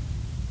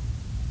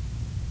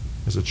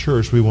 As a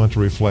church, we want to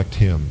reflect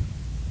Him.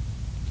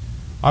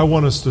 I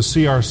want us to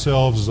see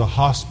ourselves as a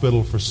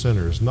hospital for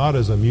sinners, not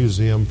as a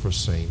museum for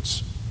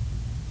saints.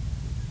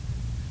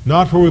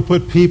 Not where we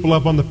put people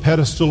up on the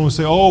pedestal and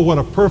say, oh, what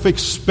a perfect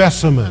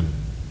specimen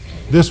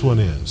this one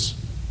is.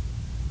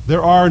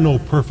 There are no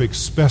perfect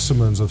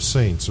specimens of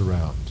saints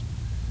around.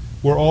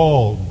 We're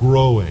all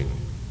growing.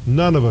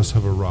 None of us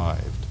have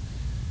arrived.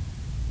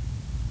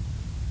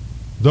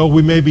 Though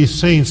we may be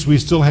saints, we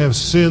still have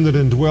sin that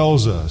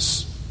indwells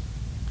us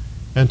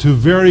and to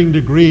varying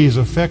degrees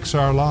affects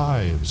our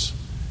lives.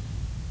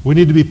 We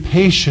need to be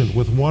patient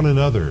with one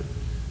another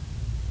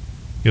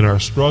in our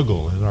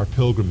struggle and our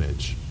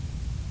pilgrimage.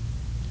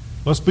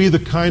 Let's be the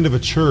kind of a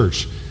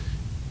church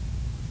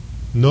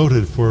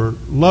noted for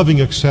loving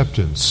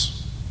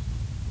acceptance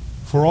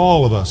for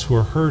all of us who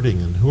are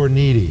hurting and who are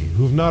needy,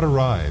 who have not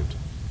arrived.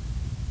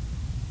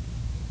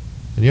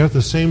 And yet at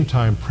the same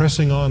time,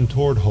 pressing on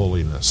toward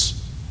holiness.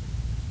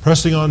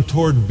 Pressing on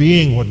toward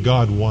being what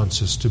God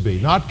wants us to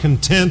be. Not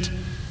content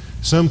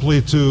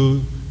simply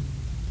to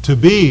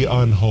be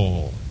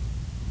unwhole.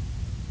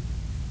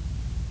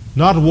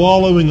 Not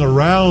wallowing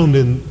around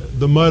in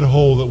the mud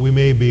hole that we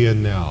may be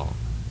in now,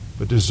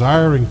 but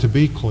desiring to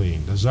be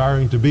clean,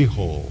 desiring to be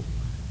whole,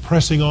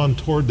 pressing on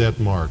toward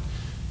that mark,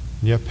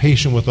 and yet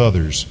patient with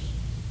others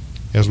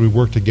as we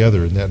work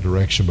together in that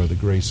direction by the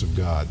grace of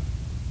God.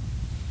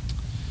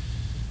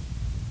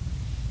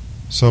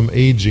 Some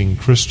aging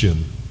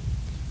Christian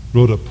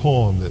wrote a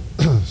poem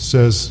that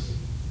says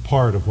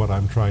part of what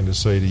I'm trying to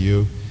say to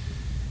you,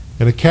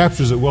 and it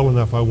captures it well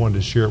enough I wanted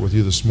to share it with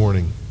you this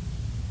morning.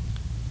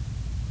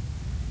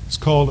 It's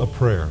called A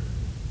Prayer.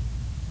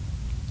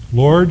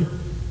 Lord,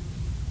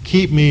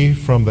 keep me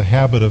from the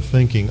habit of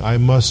thinking I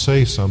must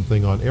say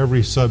something on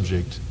every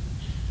subject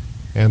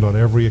and on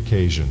every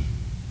occasion.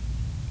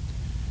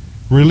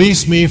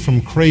 Release me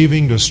from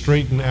craving to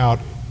straighten out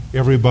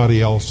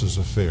everybody else's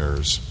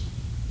affairs.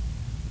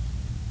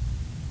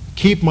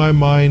 Keep my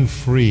mind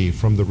free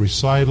from the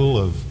recital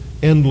of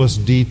endless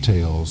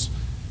details.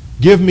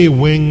 Give me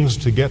wings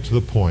to get to the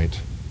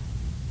point.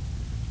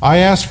 I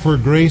ask for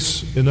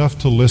grace enough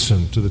to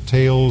listen to the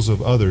tales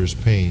of others'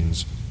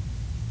 pains.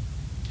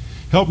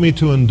 Help me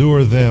to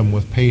endure them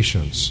with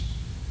patience,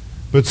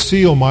 but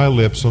seal my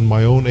lips on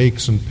my own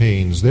aches and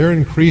pains. They're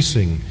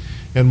increasing,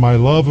 and my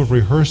love of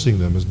rehearsing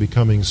them is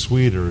becoming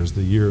sweeter as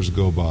the years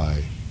go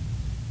by.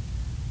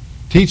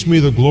 Teach me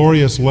the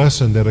glorious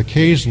lesson that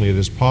occasionally it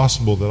is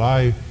possible that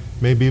I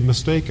may be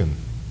mistaken.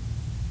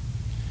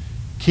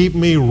 Keep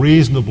me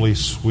reasonably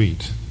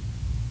sweet.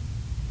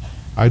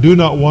 I do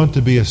not want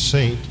to be a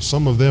saint.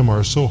 Some of them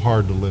are so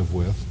hard to live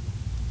with.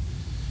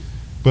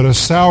 But a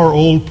sour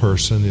old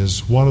person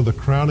is one of the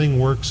crowning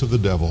works of the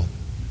devil.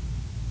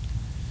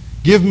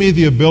 Give me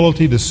the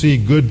ability to see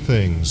good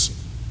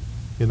things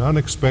in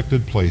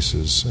unexpected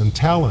places and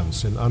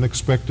talents in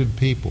unexpected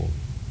people.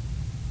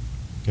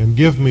 And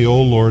give me,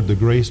 O Lord, the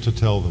grace to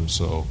tell them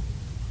so.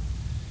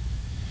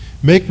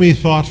 Make me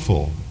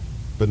thoughtful,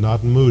 but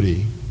not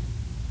moody,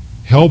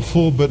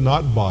 helpful, but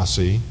not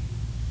bossy.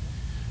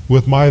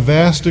 With my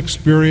vast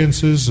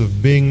experiences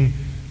of being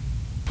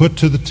put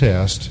to the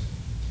test,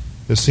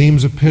 it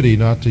seems a pity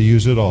not to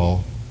use it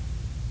all.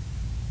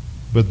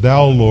 But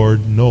thou,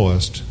 Lord,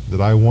 knowest that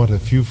I want a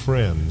few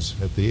friends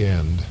at the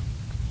end.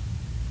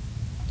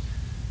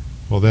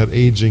 Well, that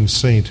aging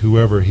saint,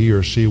 whoever he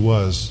or she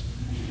was,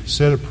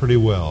 said it pretty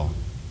well,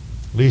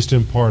 at least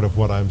in part of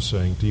what I'm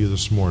saying to you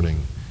this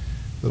morning,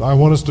 that I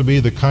want us to be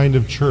the kind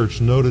of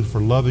church noted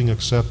for loving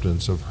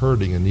acceptance of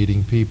hurting and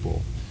needing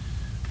people,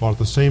 while at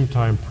the same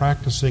time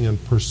practicing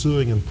and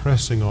pursuing and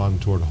pressing on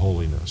toward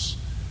holiness.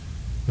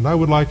 And I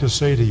would like to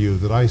say to you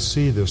that I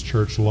see this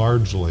church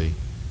largely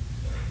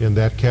in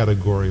that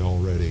category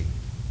already.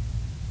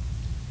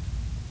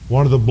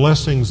 One of the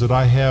blessings that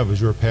I have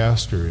as your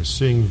pastor is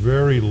seeing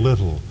very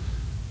little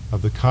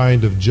of the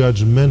kind of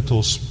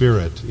judgmental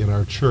spirit in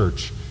our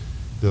church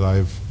that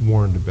I've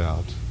warned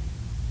about.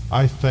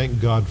 I thank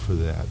God for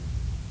that.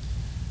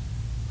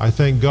 I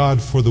thank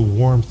God for the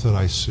warmth that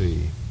I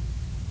see.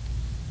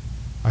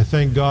 I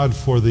thank God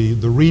for the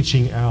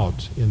reaching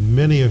out in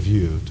many of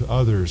you to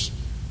others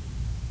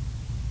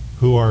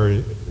who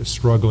are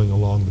struggling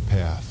along the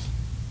path.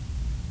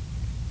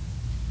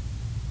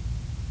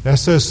 That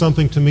says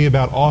something to me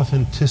about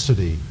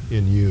authenticity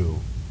in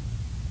you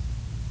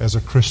as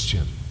a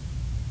Christian.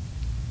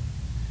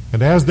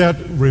 And as that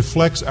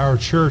reflects our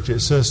church, it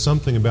says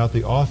something about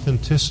the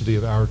authenticity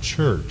of our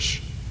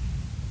church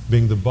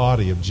being the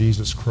body of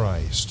Jesus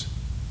Christ.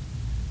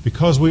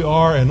 Because we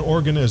are an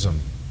organism.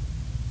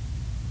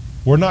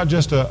 We're not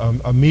just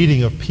a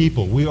meeting of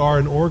people. We are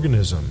an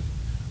organism.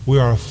 We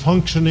are a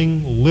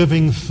functioning,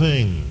 living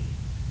thing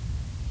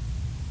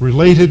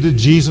related to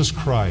Jesus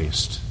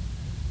Christ.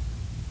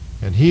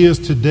 And He is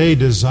today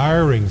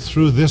desiring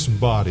through this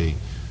body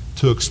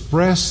to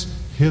express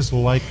His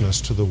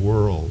likeness to the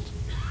world.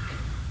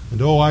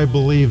 And oh, I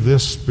believe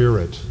this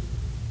spirit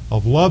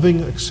of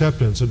loving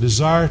acceptance, a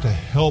desire to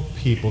help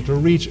people, to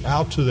reach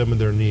out to them in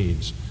their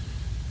needs.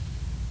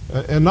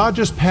 And not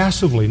just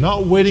passively,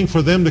 not waiting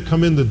for them to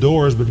come in the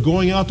doors, but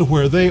going out to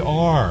where they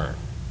are.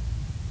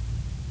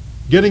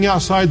 Getting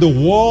outside the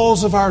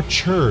walls of our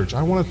church.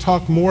 I want to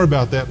talk more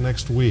about that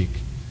next week.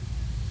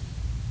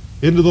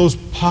 Into those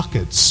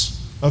pockets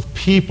of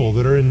people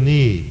that are in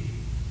need.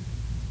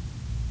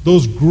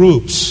 Those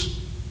groups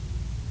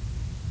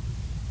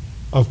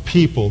of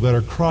people that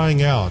are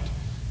crying out.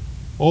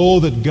 Oh,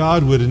 that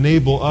God would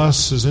enable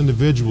us as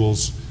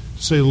individuals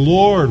to say,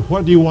 Lord,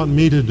 what do you want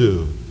me to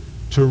do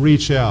to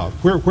reach out?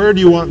 Where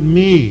do you want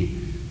me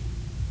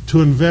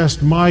to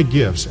invest my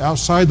gifts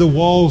outside the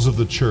walls of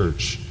the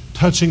church,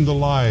 touching the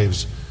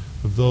lives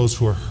of those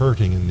who are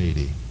hurting and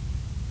needy?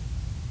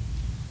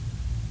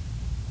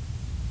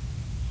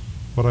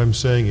 What I'm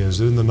saying is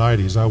that in the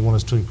 90s, I want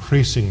us to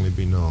increasingly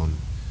be known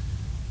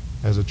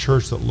as a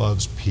church that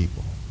loves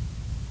people.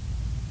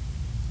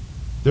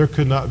 There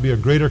could not be a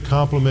greater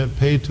compliment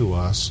paid to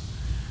us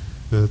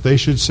than that they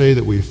should say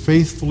that we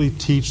faithfully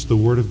teach the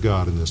Word of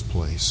God in this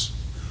place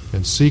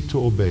and seek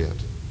to obey it,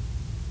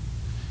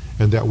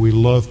 and that we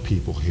love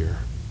people here.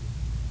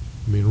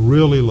 I mean,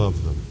 really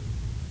love them.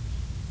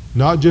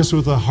 Not just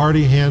with a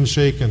hearty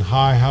handshake and,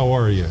 hi, how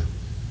are you?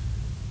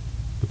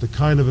 But the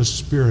kind of a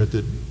spirit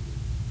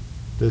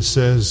that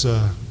says,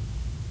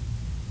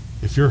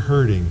 if you're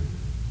hurting,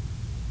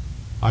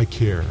 I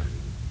care.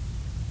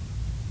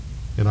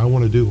 And I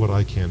want to do what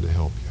I can to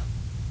help you.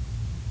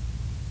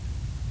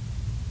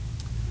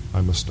 I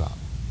must stop.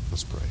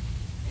 Let's pray.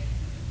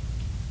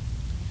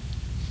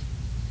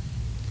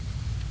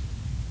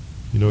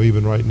 You know,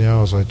 even right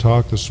now as I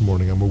talk this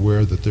morning, I'm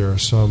aware that there are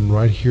some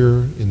right here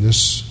in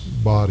this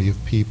body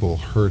of people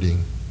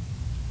hurting.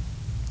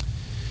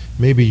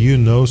 Maybe you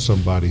know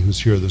somebody who's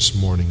here this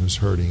morning who's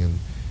hurting, and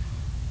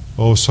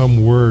oh,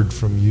 some word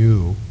from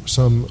you,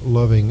 some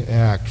loving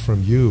act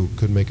from you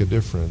could make a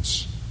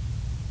difference.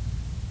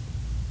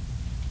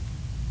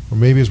 Or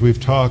maybe as we've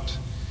talked,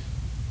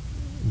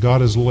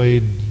 God has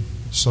laid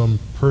some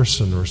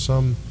person or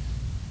some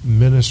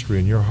ministry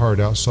in your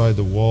heart outside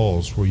the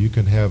walls where you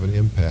can have an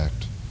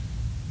impact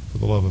for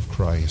the love of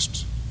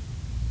Christ.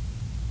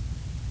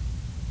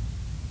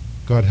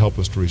 God, help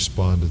us to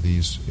respond to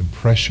these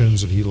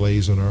impressions that He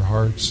lays on our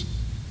hearts.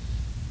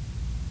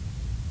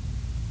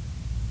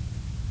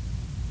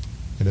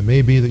 And it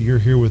may be that you're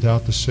here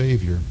without the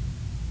Savior.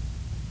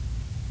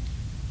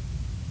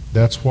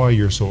 That's why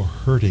you're so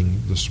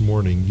hurting this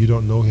morning. You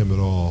don't know Him at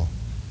all.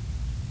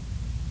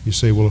 You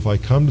say, well, if I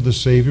come to the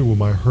Savior, will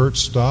my hurt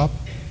stop?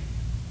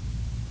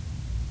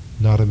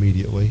 Not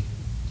immediately.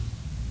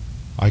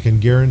 I can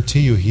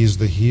guarantee you He's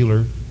the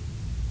healer.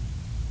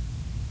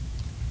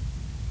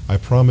 I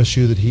promise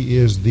you that He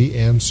is the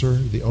answer,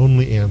 the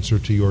only answer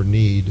to your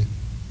need.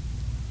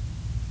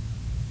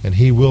 And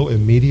He will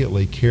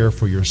immediately care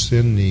for your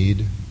sin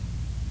need.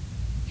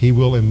 He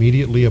will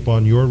immediately,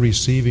 upon your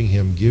receiving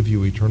Him, give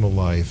you eternal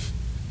life.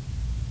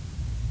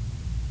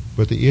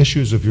 But the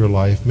issues of your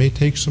life may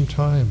take some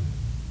time.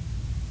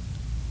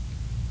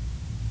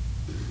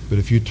 But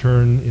if you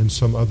turn in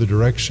some other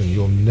direction,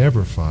 you'll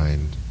never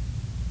find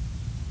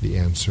the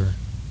answer,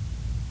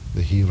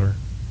 the healer.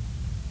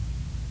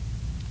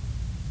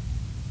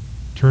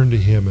 Turn to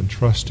Him and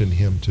trust in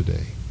Him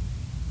today.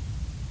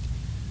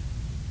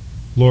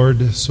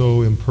 Lord,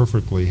 so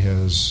imperfectly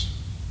has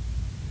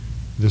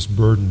this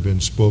burden been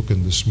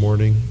spoken this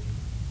morning.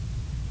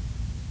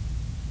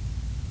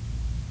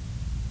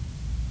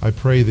 I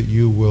pray that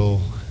You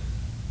will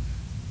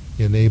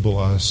enable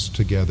us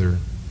together,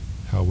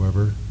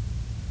 however,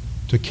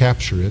 to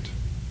capture it.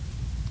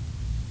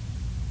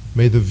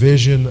 May the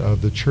vision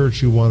of the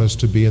church You want us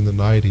to be in the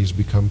 90s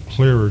become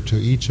clearer to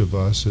each of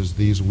us as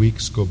these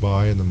weeks go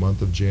by in the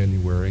month of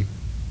January.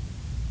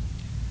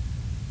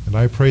 And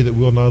I pray that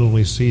we'll not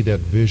only see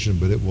that vision,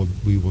 but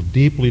we will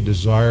deeply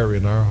desire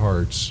in our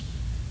hearts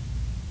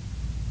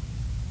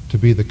to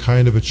be the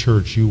kind of a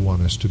church You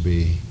want us to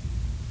be.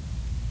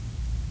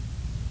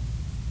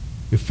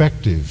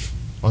 Effective,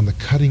 on the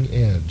cutting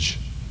edge,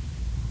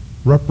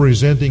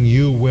 representing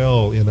You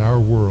well in our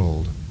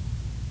world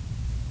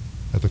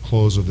at the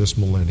close of this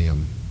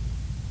millennium.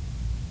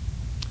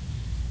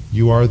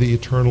 You are the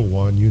eternal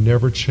one. You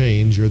never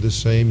change. You're the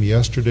same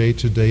yesterday,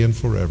 today, and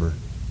forever.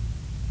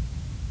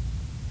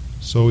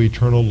 So,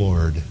 eternal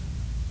Lord,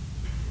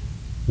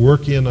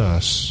 work in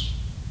us,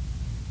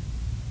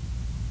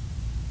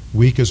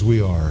 weak as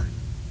we are.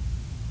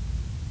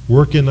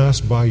 Work in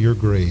us by Your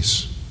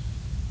grace,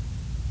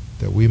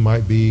 that we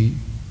might be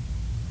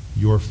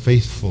Your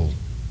faithful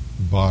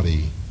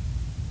body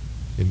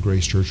in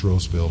Grace Church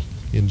Roseville.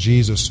 In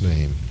Jesus'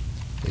 name,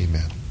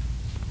 amen.